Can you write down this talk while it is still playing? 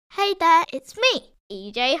Hey there, it's me,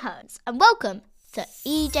 EJ Holmes, and welcome to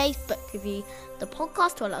EJ's Book Review, the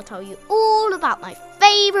podcast where I'll tell you all about my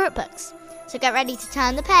favourite books. So get ready to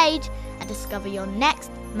turn the page and discover your next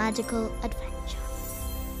magical adventure.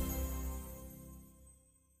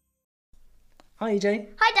 Hi EJ.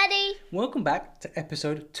 Hi Daddy. Welcome back to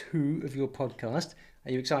episode 2 of your podcast.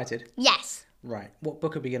 Are you excited? Yes. Right. What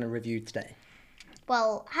book are we going to review today?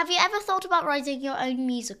 Well, have you ever thought about writing your own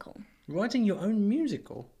musical? Writing your own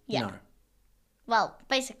musical? Yeah. No. Well,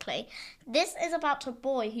 basically, this is about a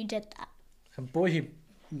boy who did that. A boy who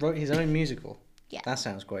wrote his own musical? Yeah. That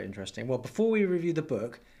sounds quite interesting. Well, before we review the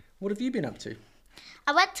book, what have you been up to?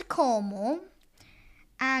 I went to Cornwall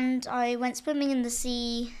and I went swimming in the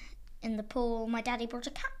sea, in the pool. My daddy brought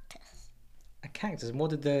a cactus. A cactus? And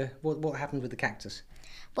what happened with the cactus?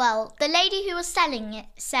 Well, the lady who was selling it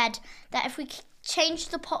said that if we change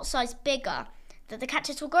the pot size bigger, that the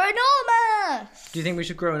cactus will grow enormous. Do you think we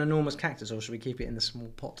should grow an enormous cactus or should we keep it in the small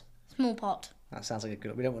pot? Small pot. That sounds like a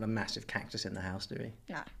good... We don't want a massive cactus in the house, do we?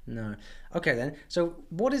 No. No. Okay then. So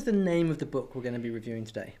what is the name of the book we're going to be reviewing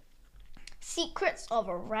today? Secrets of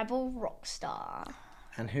a Rebel Rockstar.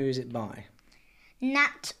 And who is it by?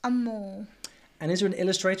 Nat Amor. And is there an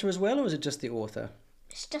illustrator as well, or is it just the author?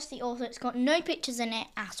 It's just the author. It's got no pictures in it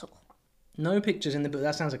at all. No pictures in the book?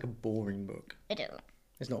 That sounds like a boring book. It isn't.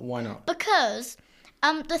 It's not. Why not? Because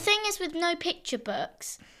the thing is with no picture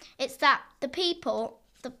books, it's that the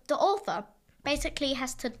author basically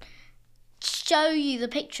has to show you the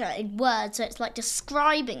picture in words, so it's like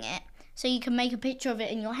describing it, so you can make a picture of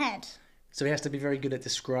it in your head. So he has to be very good at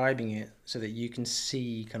describing it so that you can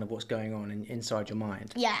see kind of what's going on inside your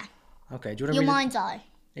mind. Yeah. Okay. Do you want to Your read mind's eye.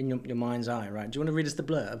 in your mind's eye, right? Do you want to read us the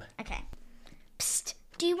blurb? Okay. Psst.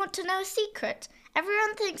 Do you want to know a secret?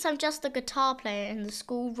 Everyone thinks I'm just a guitar player in the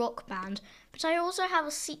school rock band, but I also have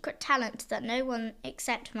a secret talent that no one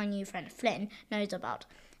except my new friend Flynn knows about.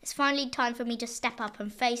 It's finally time for me to step up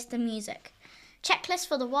and face the music. Checklist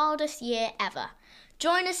for the wildest year ever.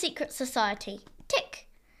 Join a secret society. Tick.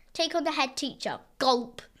 Take on the head teacher.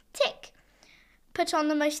 Gulp. Tick. Put on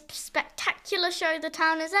the most spectacular show the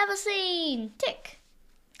town has ever seen. Tick.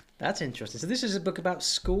 That's interesting. So this is a book about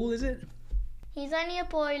school, is it? He's only a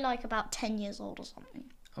boy like about 10 years old or something.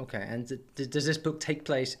 Okay. And does this book take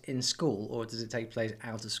place in school or does it take place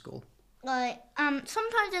out of school? Like,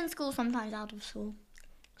 sometimes in school, sometimes out of school.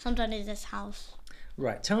 Sometimes in this house.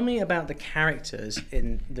 Right. Tell me about the characters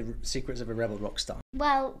in The Secrets of a Rebel Rockstar.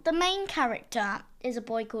 Well, the main character is a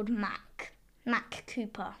boy called Mac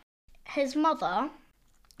Cooper. His mother,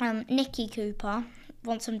 Nikki Cooper,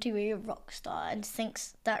 wants him to be a rock star and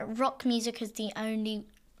thinks that rock music is the only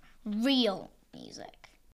real music.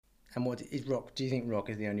 And what is rock? Do you think rock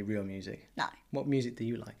is the only real music? No. What music do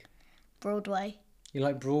you like? Broadway. You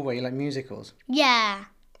like Broadway? You like musicals? Yeah.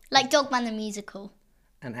 Like Dogman the Musical.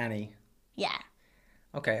 And Annie? Yeah.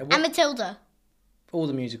 Okay. And Matilda. All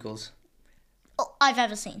the musicals? I've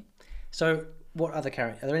ever seen. So, what other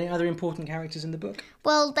characters? Are there any other important characters in the book?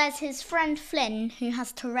 Well, there's his friend Flynn who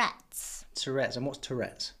has Tourette's. Tourette's. And what's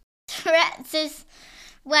Tourette's? Tourette's is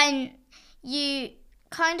when you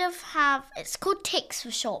kind of have, it's called tics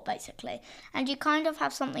for short basically, and you kind of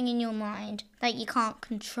have something in your mind that you can't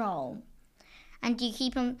control, and you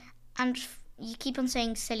keep on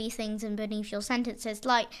saying silly things in beneath your sentences,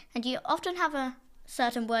 like, and you often have a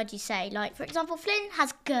certain word you say, like for example Flynn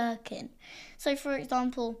has gherkin, so for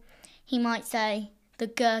example he might say the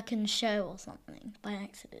gherkin show or something by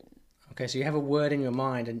accident. Okay, so you have a word in your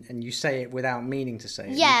mind and you say it without meaning to say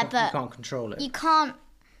it. Yeah, but you can't control it.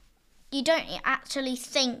 You don't actually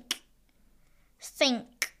think.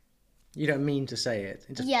 You don't mean to say it.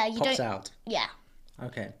 It just pops out. Yeah.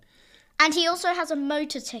 Okay. And he also has a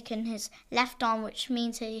motor tic in his left arm, which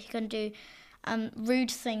means he can do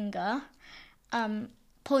rude finger,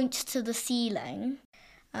 point to the ceiling,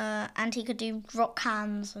 and he could do rock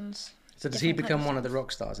hands and. So does he become one of the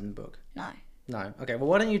rock stars in the book? No. No. Okay. Well,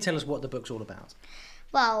 why don't you tell us what the book's all about?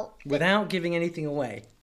 Well. Without giving anything away.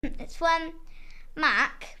 It's when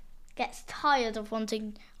Mac gets tired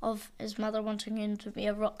of his mother wanting him to be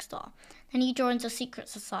a rock star. Then he joins a secret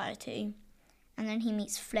society, and then he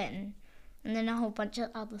meets Flynn, and then a whole bunch of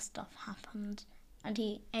other stuff happened, and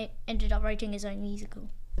he ended up writing his own musical.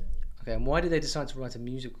 Okay, and why did they decide to write a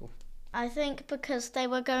musical? I think because they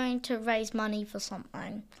were going to raise money for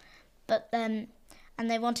something, and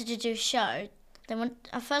they wanted to do a show.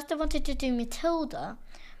 At first they wanted to do Matilda,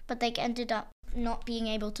 but they ended up not being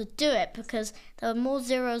able to do it because there were more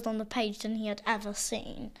zeros on the page than he had ever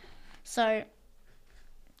seen. So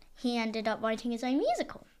he ended up writing his own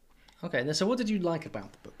musical. Okay, so what did you like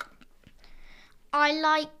about the book? I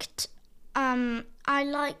liked I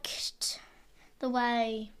liked the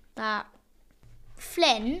way that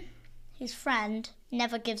Flynn, his friend,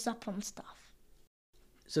 never gives up on stuff.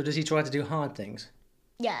 So does he try to do hard things?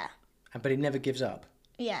 Yeah. But he never gives up?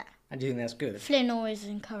 Yeah. And do you think that's good? Flynn always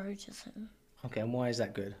encourages him. Okay, and why is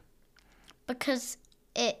that good? Because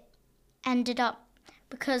it ended up...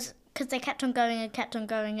 Because they kept on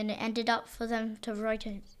going and it ended up for them to write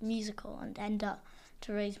a musical and end up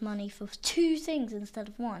to raise money for 2 things instead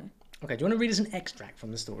of 1. Okay, do you want to read us an extract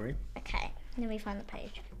from the story? Okay, let me find the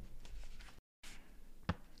page.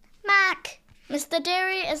 Mac! Mr.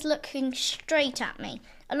 Deary is looking straight at me,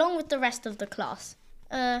 along with the rest of the class.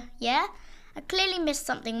 Yeah? I clearly missed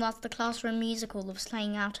something whilst the classroom musical was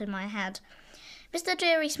playing out in my head. Mr.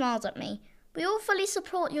 Deary smiles at me. We all fully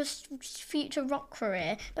support your future rock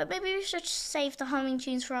career, but maybe we should save the humming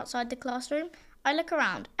tunes for outside the classroom. I look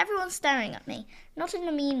around. Everyone's staring at me. Not in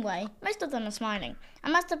a mean way. Most of them are smiling. I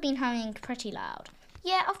must have been humming pretty loud.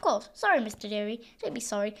 Yeah, of course. Sorry, Mr. Deary. Don't be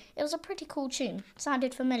sorry. It was a pretty cool tune.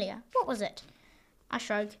 Sounded familiar. What was it? I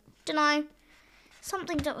shrugged. Dunno.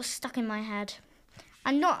 Something that was stuck in my head.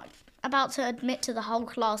 I'm not about to admit to the whole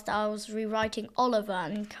class that I was rewriting Oliver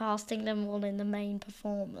and casting them all in the main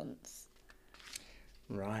performance.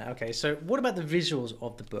 Right, okay. So what about the visuals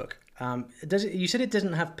of the book? You said it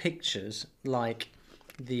doesn't have pictures like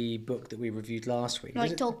the book that we reviewed last week.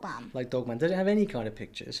 Like Dogman. Like Dogman. Does it have any kind of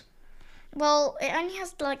pictures? Well, it only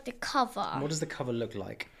has like the cover. And what does the cover look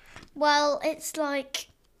like? Well, it's like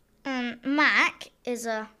Mac is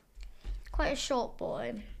quite a short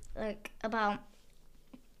boy, like about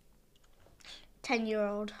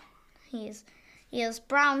 10-year-old. He has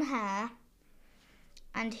brown hair,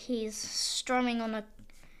 and he's strumming on a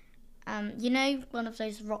one of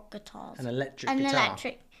those rock guitars. An electric guitar.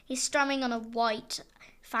 He's strumming on a white,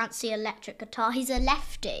 fancy electric guitar. He's a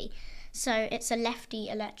lefty, so it's a lefty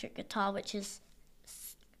electric guitar, which is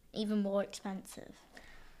even more expensive.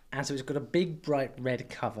 And so it's got a big, bright red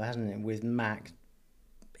cover, hasn't it, with Mac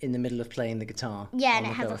in the middle of playing the guitar. Yeah, and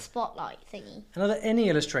it has a spotlight thingy. And are there any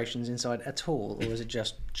illustrations inside at all, or is it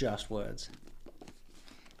just words?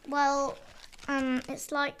 Well,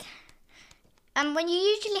 it's like... when you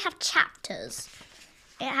usually have chapters,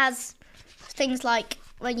 it has things like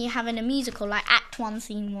when you're having a musical, like Act 1,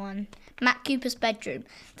 Scene 1, Matt Cooper's bedroom.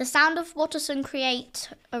 The sound of Watterson create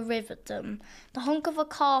a rhythm. The honk of a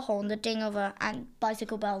car horn, the ding of a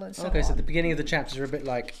bicycle bell, and so on. Okay, so the beginning of the chapters are a bit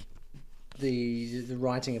like the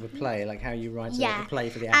writing of a play, like how you write a play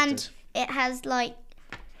for the actors. And it has like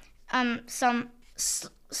some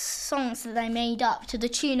songs that they made up to the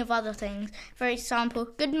tune of other things. For example,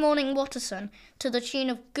 Good Morning Watterson to the tune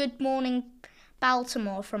of Good Morning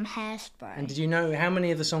Baltimore from Hairspray. And did you know, how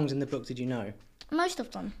many of the songs in the book did you know? Most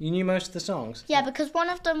of them. You knew most of the songs? Yeah, because one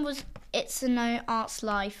of them was It's a No Art's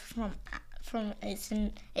Life from It's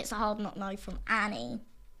a Hard Knock Life from Annie.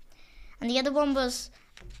 And the other one was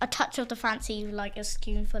A Touch of the Fancy, like a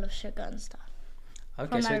spoonful of sugar and stuff.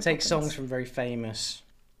 Okay, so it takes songs from very famous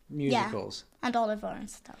musicals. Yeah, and Oliver and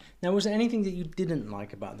stuff. Now, was there anything that you didn't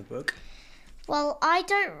like about the book? Well, I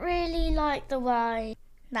don't really like the way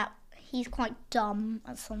that he's quite dumb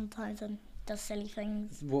at sometimes and does silly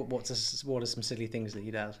things. What are some silly things that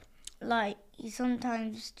he does? Like, he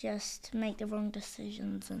sometimes just make the wrong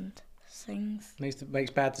decisions and things.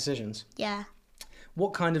 Makes bad decisions? Yeah.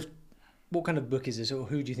 What kind of book is this, or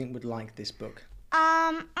who do you think would like this book?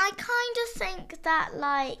 I kind of think that,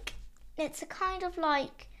 like, it's a kind of,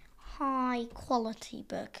 like, high quality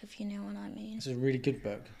book, if you know what I mean. It's a really good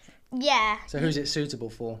book. Yeah. So who's it suitable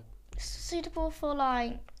for? Suitable for,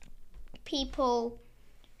 like, people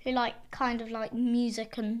who like kind of like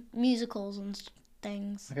music and musicals and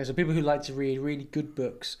things. Okay, so people who like to read really good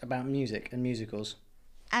books about music and musicals.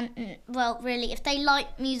 And, well, really, if they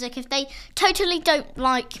like music, if they totally don't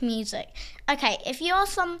like music. Okay, if you're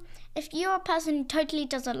a person who totally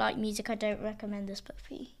doesn't like music, I don't recommend this book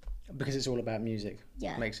for you. Because it's all about music.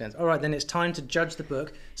 Yeah. Makes sense. All right, then it's time to judge the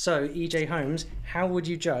book. So, E.J. Holmes, how would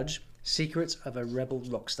you judge Secrets of a Rebel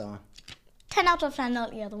Rockstar? 10 out of 10,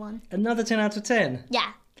 not the other one. Another 10 out of 10?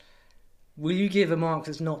 Yeah. Will you give a mark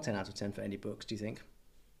that's not 10 out of 10 for any books, do you think?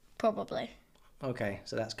 Probably. Okay,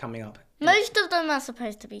 so that's coming up. Most of them are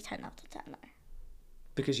supposed to be 10 out of 10, though.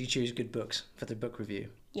 Because you choose good books for the book review.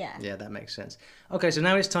 Yeah. Yeah, that makes sense. Okay, so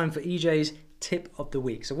now it's time for EJ's tip of the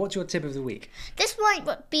week. So what's your tip of the week? This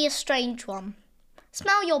might be a strange one.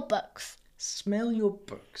 Smell your books. Smell your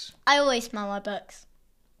books. I always smell my books.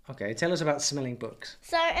 Okay, tell us about smelling books.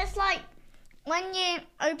 So it's like when you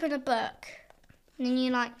open a book and then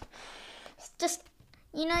you like just,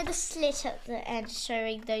 you know, the slit at the end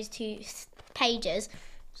showing those two pages.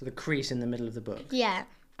 So the crease in the middle of the book. Yeah.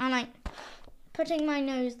 and like putting my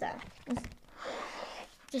nose there.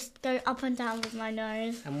 Just go up and down with my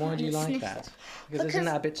nose. And why do you like sniff that? it. Because isn't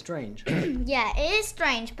that a bit strange? Yeah, it is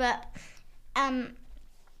strange, but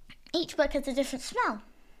each book has a different smell.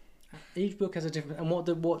 Each book has a different. And what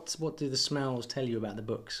do the smells tell you about the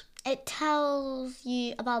books? It tells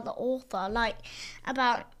you about the author, like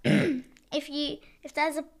about if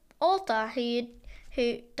there's an author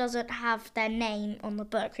who doesn't have their name on the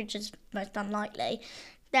book, which is most unlikely,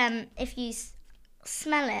 then if you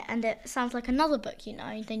smell it and it sounds like another book,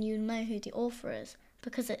 then you know who the author is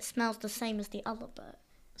because it smells the same as the other book.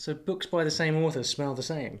 So books by the same author smell the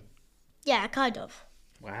same? Yeah, kind of.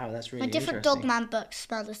 Wow, that's really My different interesting. Dogman books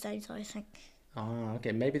smell the same, so I think. Oh,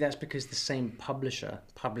 okay. Maybe that's because the same publisher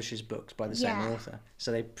publishes books by the same author.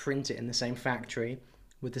 So they print it in the same factory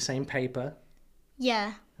with the same paper.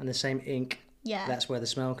 Yeah. And the same ink. Yeah. That's where the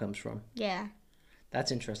smell comes from. Yeah.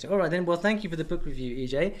 That's interesting. All right then. Well, thank you for the book review,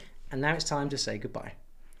 EJ. And now it's time to say goodbye.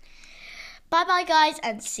 Bye-bye, guys,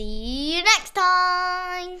 and see you next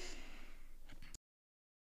time.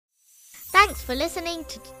 Thanks for listening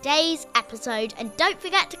to today's episode, and don't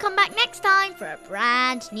forget to come back next time for a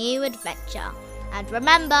brand new adventure. And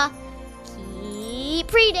remember,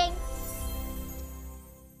 keep reading.